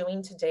you be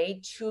doing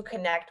today to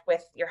connect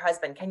with your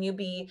husband? Can you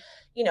be,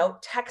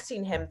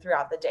 texting him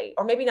throughout the day?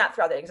 Or maybe not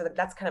throughout the day, because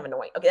that's kind of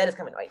annoying. Okay, that is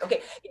kind of annoying. Okay,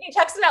 can you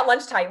text him at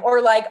lunchtime,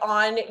 or like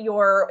on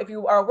your, if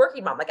you are a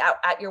working mom, like out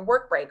at your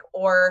work break,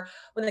 or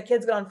when the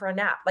kids go on for a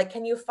nap? Like,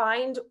 can you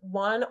find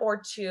one or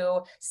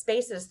two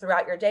spaces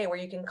throughout your day where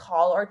you can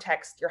call or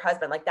text your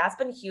husband? Like, that's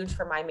been huge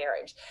for my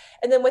marriage.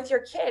 And then with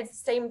your kids,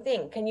 same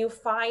thing. Can you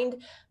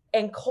find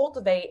and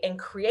cultivate and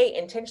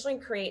intentionally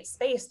create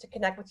space to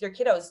connect with your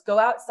kiddos? Go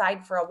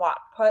outside for a walk,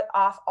 put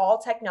off all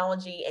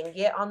technology and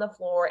get on the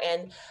floor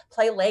and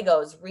play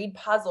Legos, read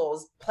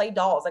puzzles, play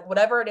dolls, like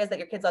whatever it is that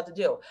your kids love to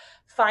do.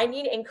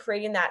 Finding and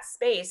creating that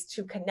space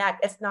to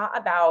connect. It's not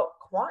about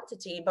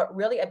quantity, but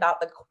really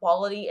about the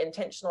quality,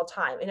 intentional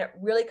time. And it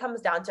really comes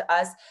down to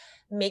us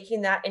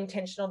making that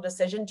intentional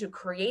decision to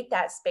create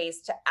that space,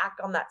 to act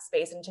on that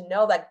space, and to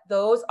know that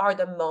those are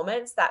the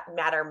moments that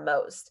matter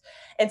most.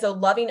 And so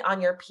loving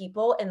on your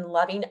people and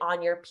loving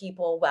on your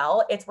people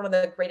well, it's one of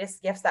the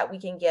greatest gifts that we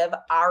can give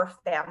our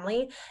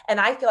family. And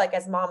I feel like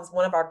as moms,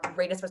 one of our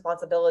greatest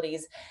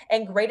responsibilities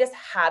and greatest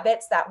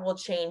habits that will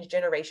change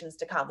generations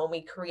to come, when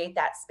we create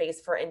that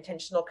space for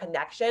intentional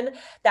connection,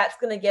 that's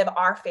going to give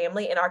our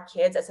family and our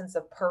kids a sense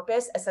of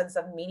purpose, a sense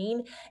of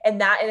meaning. And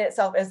that in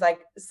itself is like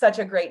such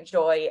a great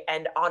joy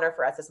and honor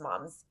for us as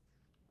moms.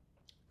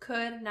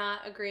 Could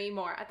not agree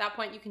more. At that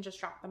point, you can just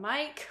drop the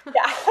mic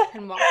Yeah.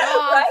 and walk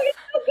off. Right?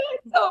 So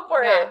good. So Yeah,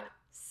 important.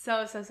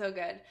 so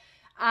good.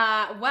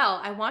 Well,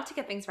 I want to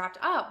get things wrapped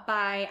up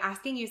by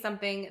asking you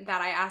something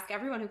that I ask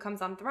everyone who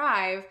comes on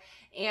Thrive,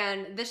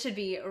 and this should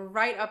be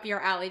right up your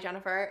alley,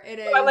 Jennifer. It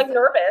So I'm is, like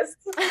nervous.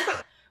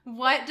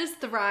 what does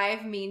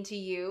thrive mean to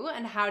you,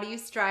 and how do you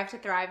strive to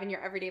thrive in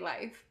your everyday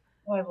life?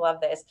 Oh, I love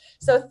this.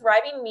 So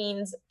thriving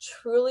means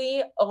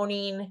truly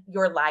owning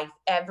your life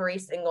every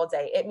single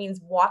day. It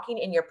means walking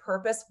in your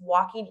purpose,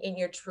 walking in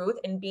your truth,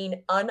 and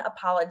being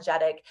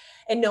unapologetic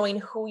and knowing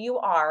who you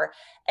are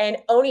and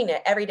owning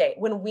it every day.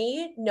 When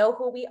we know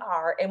who we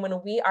are and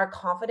when we are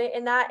confident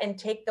in that and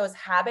take those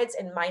habits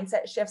and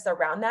mindset shifts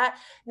around that,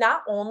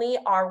 not only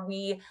are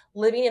we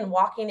living and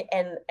walking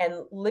and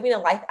living a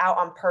life out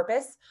on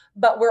purpose,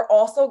 but we're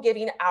also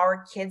giving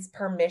our kids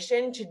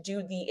permission to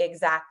do the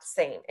exact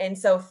same. And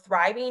so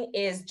thriving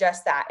is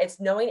just that. It's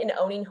knowing and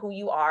owning who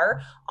you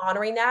are,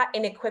 honoring that,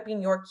 and equipping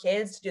your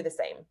kids to do the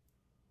same.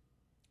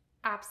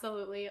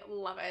 Absolutely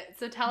love it.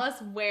 So tell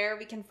us where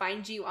we can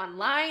find you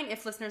online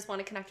if listeners want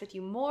to connect with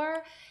you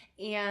more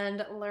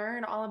and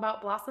learn all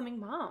about blossoming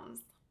moms.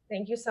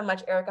 Thank you so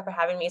much, Erica, for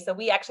having me. So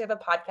we actually have a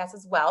podcast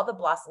as well, the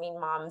Blossoming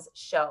Moms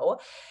Show.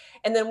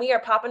 And then we are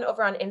popping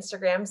over on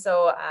Instagram.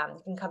 So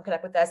you can come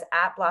connect with us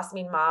at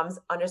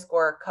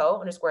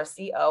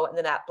blossomingmoms_co_co. And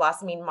then at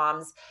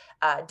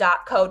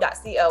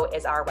blossomingmoms.co.co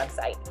is our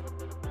website.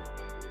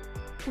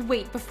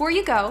 Wait, before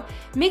you go,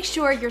 make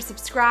sure you're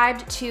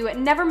subscribed to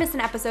never miss an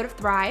episode of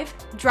Thrive.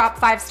 Drop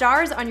 5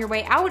 stars on your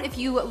way out if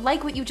you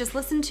like what you just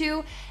listened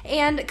to,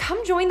 and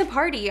come join the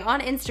party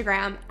on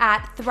Instagram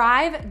at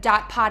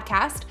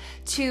thrive.podcast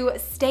to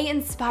stay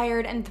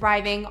inspired and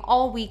thriving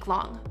all week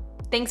long.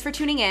 Thanks for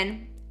tuning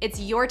in. It's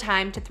your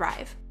time to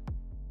thrive.